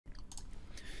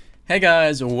Hey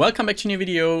guys, welcome back to a new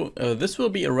video. This will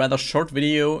be a rather short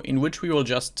video in which we will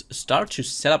just start to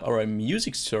set up our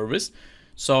music service.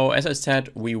 So as I said,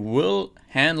 we will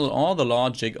handle all the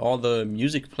logic, all the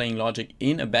music playing logic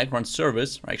in a background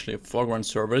service, or actually a foreground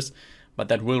service, but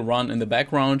that will run in the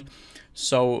background.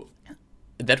 So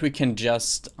that we can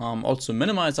just also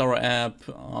minimize our app,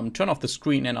 turn off the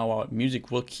screen, and our music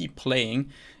will keep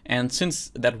playing. And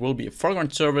since that will be a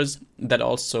foreground service, that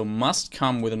also must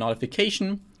come with a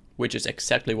notification, which is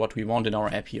exactly what we want in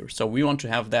our app here. So we want to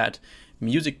have that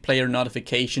music player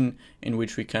notification in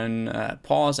which we can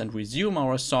pause and resume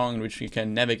our song, in which we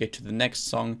can navigate to the next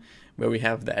song, where we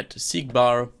have that seek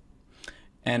bar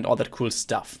and all that cool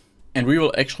stuff. And we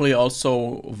will actually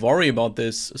also worry about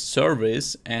this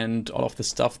service and all of the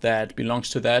stuff that belongs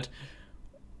to that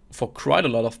for quite a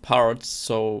lot of parts.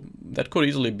 So that could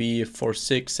easily be for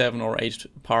 6, 7, or 8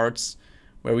 parts,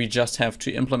 where we just have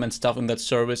to implement stuff in that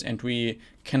service and we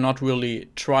cannot really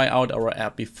try out our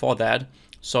app before that.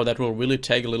 So that will really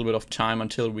take a little bit of time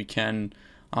until we can,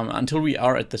 until we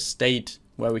are at the state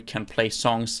where we can play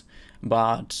songs.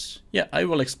 But yeah, I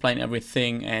will explain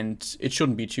everything and it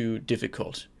shouldn't be too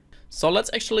difficult. So let's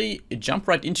actually jump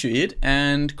right into it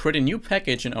and create a new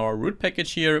package in our root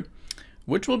package here,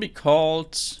 which will be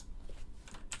called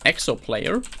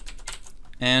ExoPlayer.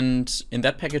 And in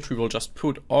that package, we will just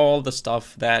put all the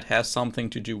stuff that has something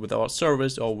to do with our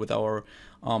service or with our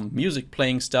music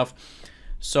playing stuff.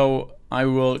 So I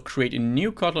will create a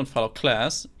new Kotlin file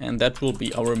class, and that will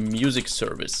be our music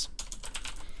service.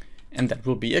 And that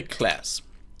will be a class.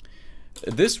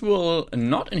 This will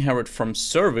not inherit from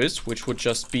service, which would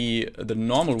just be the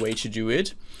normal way to do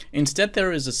it. Instead,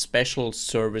 there is a special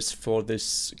service for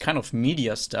this kind of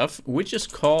media stuff, which is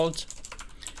called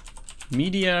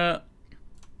Media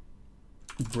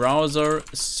Browser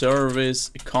Service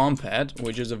Compat,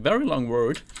 which is a very long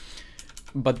word,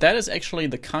 but that is actually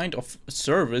the kind of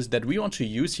service that we want to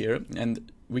use here,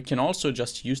 and we can also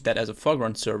just use that as a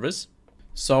foreground service.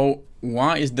 So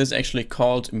why is this actually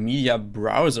called Media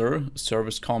Browser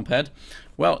Service Compat?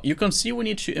 Well, you can see we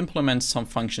need to implement some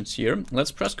functions here.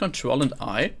 Let's press Ctrl and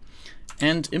I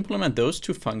and implement those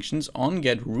two functions,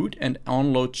 onGetRoot and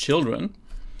onLoadChildren.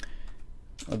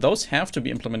 Those have to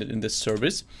be implemented in this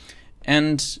service.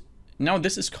 And now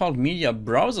this is called Media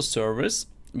Browser Service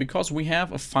because we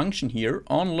have a function here,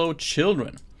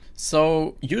 onLoadChildren.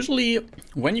 So usually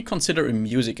when you consider a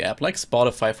music app like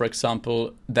Spotify, for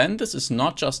example, then this is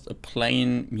not just a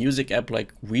plain music app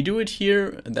like we do it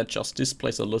here that just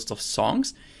displays a list of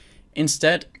songs.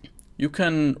 Instead, you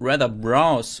can rather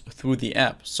browse through the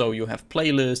app. So you have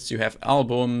playlists, you have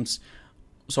albums.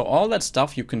 So all that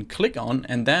stuff you can click on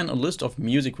and then a list of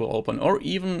music will open. Or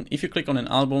even if you click on an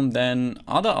album, then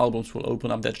other albums will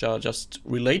open up that are just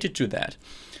related to that.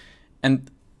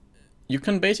 And you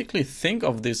can basically think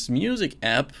of this music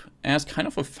app as kind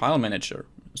of a file manager.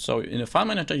 So in a file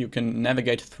manager, you can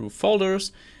navigate through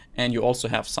folders and you also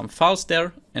have some files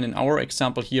there. And in our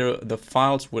example here, the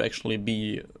files would actually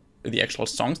be the actual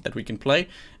songs that we can play.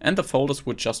 And the folders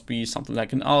would just be something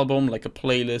like an album, like a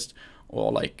playlist,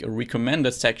 or like a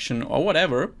recommended section or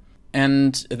whatever.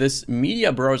 And this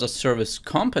Media Browser Service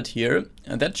Compat here,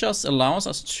 that just allows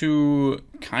us to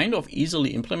kind of easily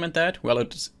implement that. Well,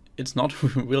 it's not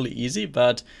really easy,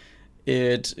 but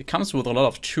it comes with a lot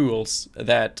of tools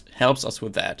that helps us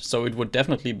with that. So it would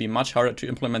definitely be much harder to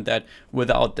implement that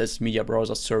without this Media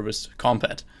Browser Service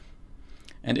Compat.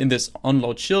 And in this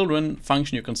onLoadChildren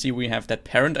function, you can see we have that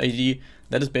parent ID.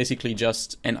 That is basically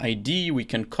just an ID we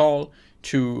can call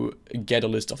to get a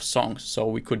list of songs. So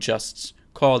we could just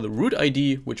call the root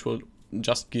ID, which will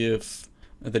just give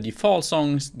the default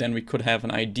songs. Then we could have an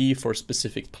ID for a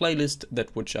specific playlist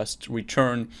that would just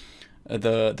return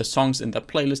the songs in the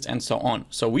playlist and so on.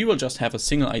 So we will just have a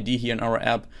single ID here in our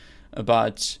app.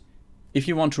 But if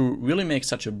you want to really make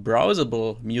such a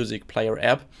browsable music player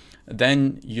app,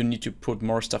 then you need to put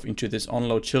more stuff into this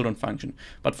onLoadChildren function.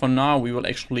 But for now, we will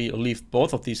actually leave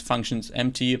both of these functions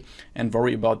empty and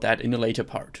worry about that in a later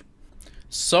part.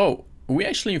 So we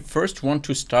actually first want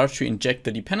to start to inject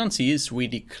the dependencies we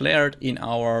declared in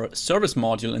our service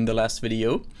module in the last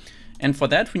video. And for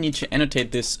that, we need to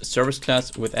annotate this service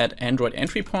class with @Android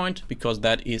entry point, because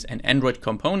that is an Android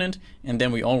component. And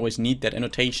then we always need that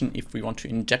annotation if we want to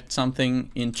inject something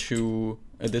into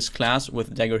this class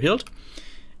with Dagger Hilt.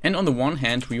 And on the one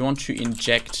hand, we want to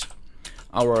inject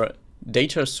our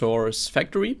data source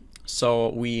factory. So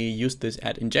we use this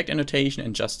 @inject annotation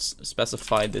and just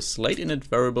specify this late init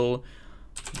variable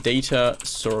data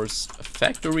source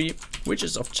factory, which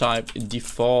is of type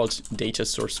default data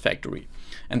source factory.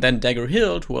 And then dagger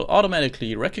hilt will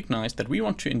automatically recognize that we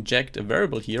want to inject a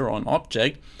variable here or an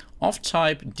object of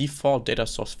type default data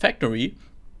source factory.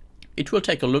 It will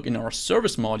take a look in our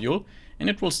service module and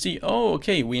it will see, oh,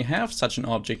 okay, we have such an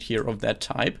object here of that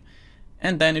type.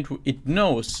 And then it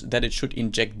knows that it should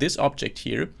inject this object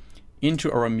here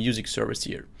into our music service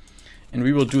here. And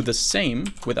we will do the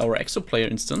same with our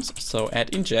exoplayer instance. So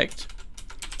add inject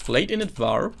late init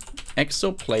var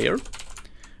exoplayer,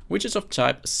 which is of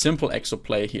type simple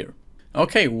exoplayer here.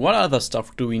 Okay, what other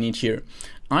stuff do we need here?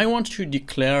 I want to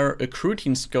declare a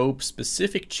coroutine scope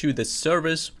specific to this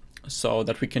service so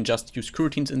that we can just use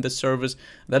coroutines in this service.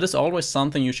 That is always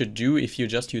something you should do if you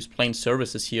just use plain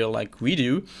services here like we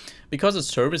do, because a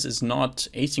service is not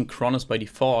asynchronous by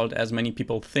default as many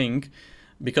people think,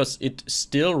 because it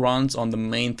still runs on the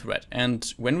main thread. And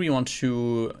when we want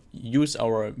to use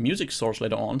our music source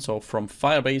later on, so from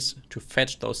Firebase to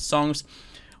fetch those songs,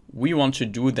 we want to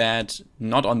do that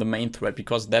not on the main thread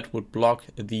because that would block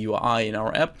the UI in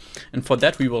our app. And for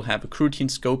that, we will have a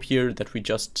coroutine scope here that we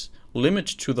just limit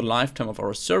to the lifetime of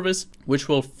our service, which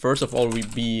will first of all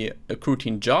be a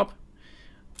coroutine job.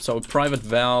 So a private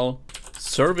val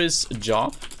service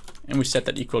job, and we set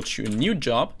that equal to a new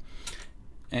job.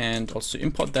 And also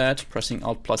import that, pressing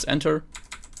Alt plus Enter.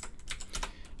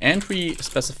 And we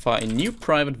specify a new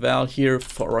private val here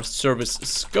for our service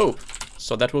scope.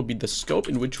 So that will be the scope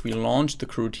in which we launch the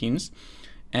coroutines.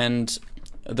 And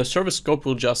the service scope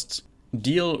will just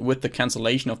deal with the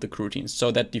cancellation of the coroutines.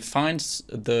 So that defines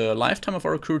the lifetime of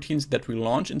our coroutines that we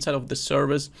launch inside of the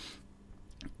service.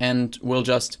 And we'll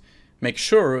just make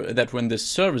sure that when this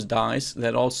service dies,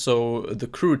 that also the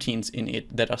coroutines in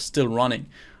it that are still running,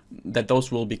 that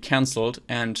those will be cancelled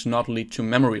and not lead to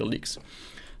memory leaks.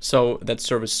 So that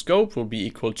service scope will be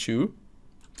equal to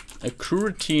a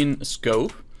coroutine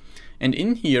scope. And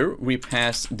in here we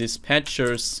pass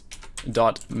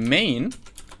dispatchers.main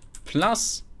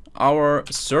plus our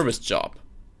service job.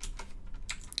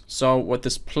 So what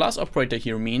this plus operator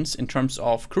here means in terms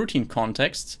of coroutine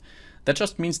contexts, that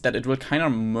just means that it will kind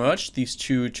of merge these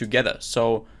two together.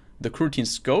 So the coroutine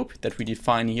scope that we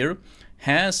define here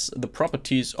has the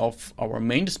properties of our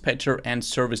main dispatcher and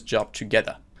service job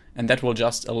together. And that will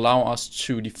just allow us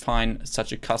to define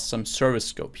such a custom service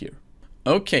scope here.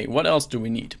 Okay, what else do we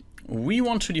need? We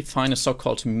want to define a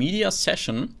so-called media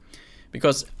session,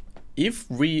 because if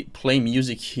we play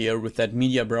music here with that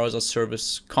media browser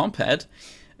service compat,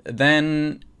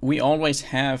 then we always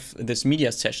have this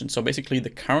media session. So basically the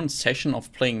current session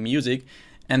of playing music,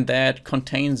 and that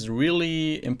contains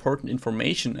really important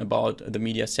information about the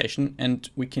media session, and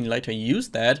we can later use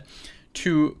that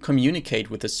to communicate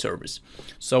with the service.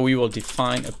 So we will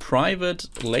define a private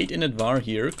late init var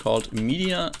here called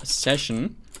media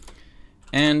session,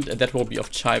 and that will be of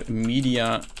type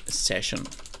media session.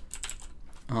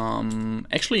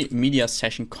 Actually media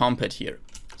session compat here.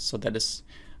 So that is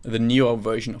the newer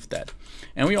version of that.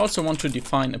 And we also want to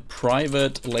define a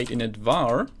private late init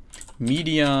var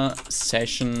media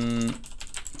session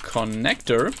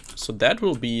connector. So that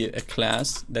will be a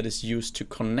class that is used to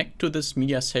connect to this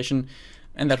media session,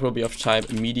 and that will be of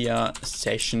type media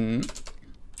session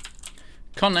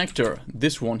connector,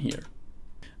 this one here.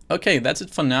 Okay, that's it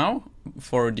for now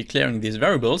for declaring these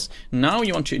variables. Now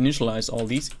you want to initialize all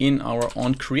these in our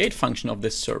onCreate function of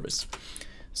this service.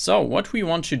 So what we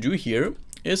want to do here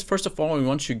is, first of all, we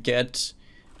want to get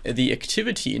the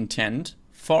activity intent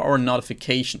for our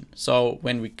notification. So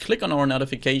when we click on our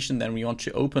notification, then we want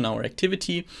to open our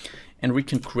activity, and we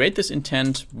can create this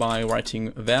intent by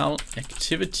writing val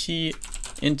activity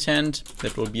intent.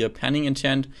 That will be a pending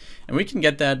intent, and we can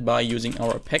get that by using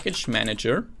our package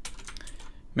manager.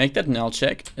 Make that null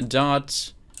check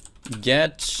dot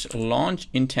get launch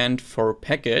intent for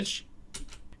package,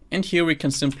 and here we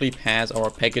can simply pass our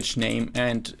package name,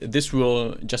 and this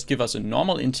will just give us a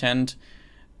normal intent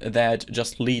that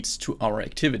just leads to our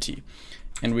activity.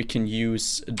 And we can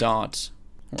use dot,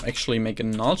 or actually make a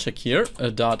null check here,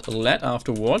 a dot let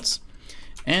afterwards,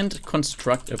 and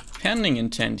construct a pending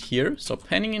intent here. So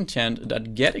pending intent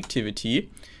dot get activity.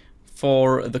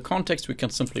 For the context, we can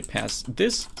simply pass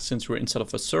this. Since we're inside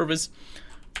of a service,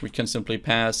 we can simply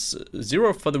pass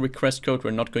 0 for the request code. We're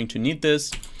not going to need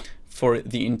this. For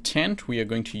the intent, we are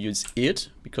going to use it,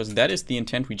 because that is the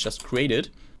intent we just created.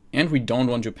 And we don't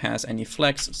want to pass any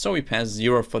flags, so we pass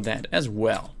 0 for that as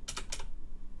well.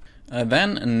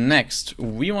 Then next,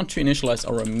 we want to initialize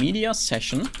our media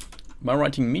session by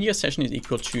writing media session is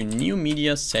equal to new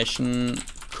media session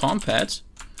compat,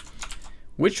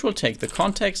 which will take the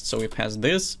context. So we pass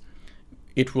this.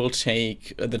 It will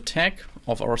take the tag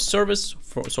of our service,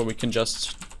 so we can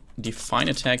just define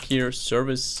a tag here,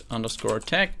 service underscore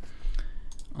tag.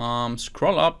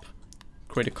 Scroll up,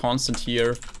 create a constant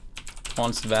here,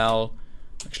 const val.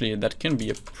 Actually, that can be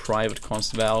a private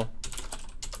const val.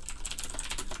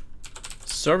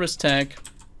 Service tag,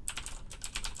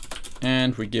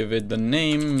 and we give it the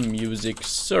name music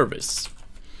service.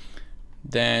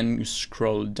 Then you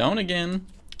scroll down again,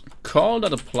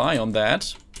 call.apply on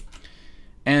that,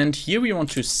 and here we want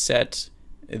to set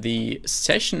the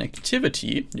session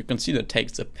activity. You can see that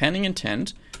takes a pending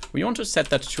intent. We want to set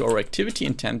that to our activity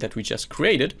intent that we just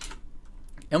created,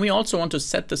 and we also want to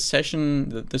set the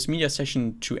session, this media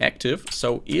session, to active.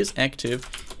 So is active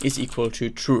is equal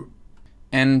to true.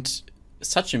 And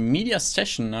such a media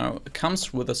session now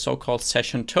comes with a so-called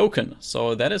session token.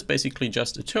 So that is basically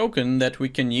just a token that we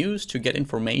can use to get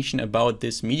information about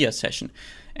this media session.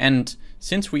 And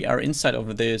since we are inside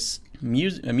of this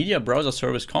media browser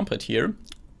service component here,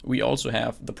 we also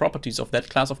have the properties of that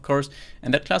class, of course,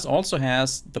 and that class also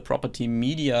has the property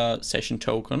media session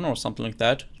token or something like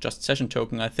that, just session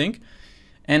token, I think.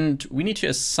 And we need to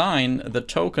assign the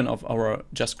token of our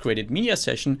just created media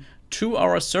session to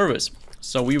our service.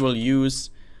 So we will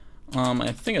use,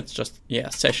 I think it's just, yeah,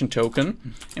 session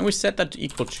token, and we set that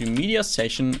equal to media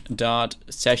session dot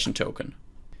session token.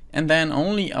 And then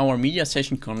only our media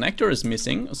session connector is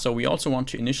missing, so we also want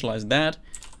to initialize that.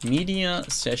 Media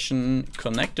session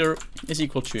connector is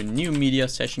equal to a new media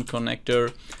session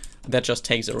connector that just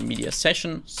takes our media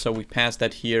session. So we pass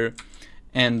that here,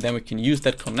 and then we can use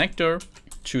that connector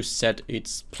to set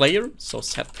its player, so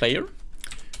set player,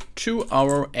 to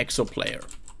our EXO player.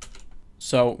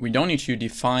 So we don't need to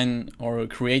define or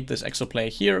create this EXO player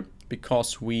here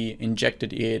because we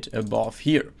injected it above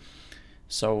here.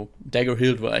 So Dagger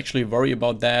Hilt will actually worry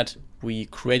about that. We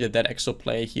created that EXO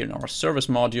player here in our service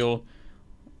module,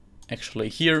 actually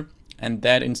here, and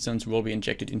that instance will be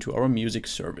injected into our music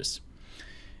service.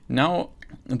 Now,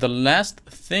 the last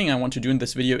thing I want to do in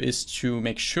this video is to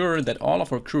make sure that all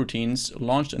of our coroutines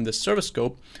launched in the service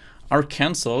scope are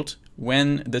cancelled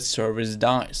when the service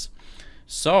dies.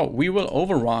 So we will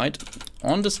override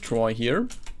on destroy here,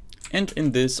 and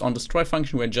in this on destroy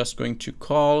function we're just going to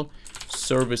call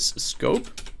service scope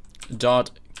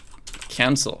dot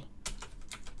cancel.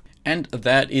 And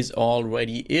that is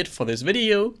already it for this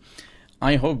video.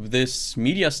 I hope this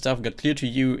media stuff got clear to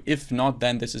you. If not,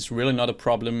 then this is really not a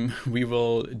problem. We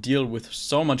will deal with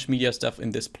so much media stuff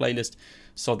in this playlist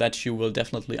so that you will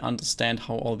definitely understand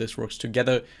how all this works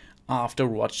together after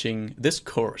watching this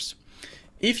course.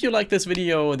 If you like this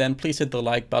video, then please hit the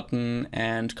like button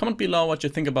and comment below what you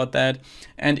think about that.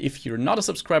 And if you're not a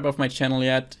subscriber of my channel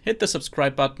yet, hit the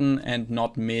subscribe button and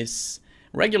not miss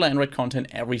regular Android content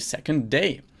every second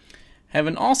day. Have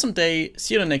an awesome day.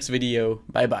 See you in the next video.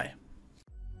 Bye bye.